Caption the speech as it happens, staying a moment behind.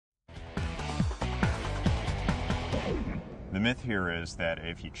The myth here is that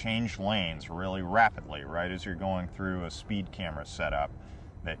if you change lanes really rapidly, right as you're going through a speed camera setup,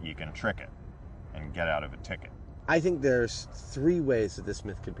 that you can trick it and get out of a ticket. I think there's three ways that this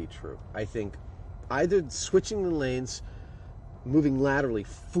myth could be true. I think either switching the lanes, moving laterally,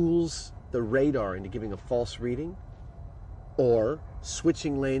 fools the radar into giving a false reading, or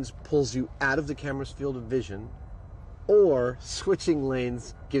switching lanes pulls you out of the camera's field of vision, or switching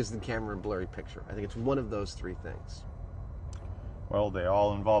lanes gives the camera a blurry picture. I think it's one of those three things. Well, they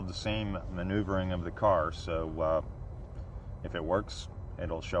all involve the same maneuvering of the car, so if it works,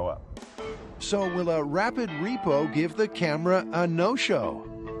 it'll show up. So will a rapid repo give the camera a no-show?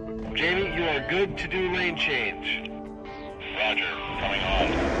 Jamie, you are good to do lane change. Roger, coming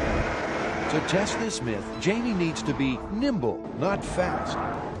on. To test this myth, Jamie needs to be nimble, not fast.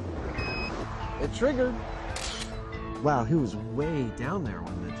 It triggered. Wow, he was way down there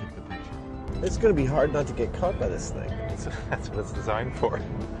when they took the picture. It's going to be hard not to get caught by this thing. That's what it's designed for.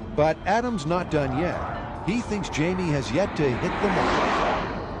 But Adam's not done yet. He thinks Jamie has yet to hit the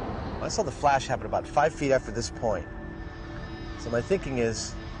mark. I saw the flash happen about 5 feet after this point. So my thinking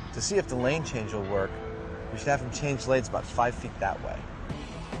is, to see if the lane change will work, we should have him change lanes about 5 feet that way.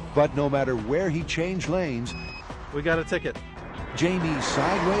 But no matter where he changed lanes, We got a ticket. Jamie's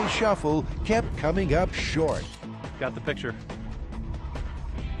sideways shuffle kept coming up short. Got the picture.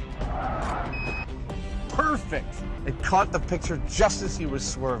 Perfect! It caught the picture just as he was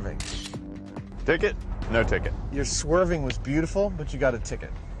swerving. Ticket? No ticket. Your swerving was beautiful, but you got a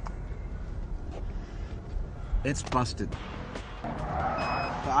ticket. It's busted.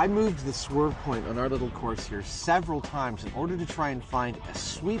 I moved the swerve point on our little course here several times in order to try and find a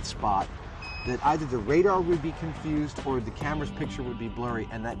sweet spot that either the radar would be confused or the camera's picture would be blurry,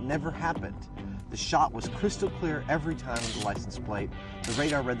 and that never happened. The shot was crystal clear every time with the license plate. The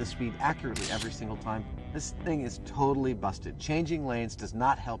radar read the speed accurately every single time. This thing is totally busted. Changing lanes does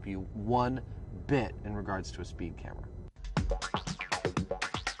not help you one bit in regards to a speed camera.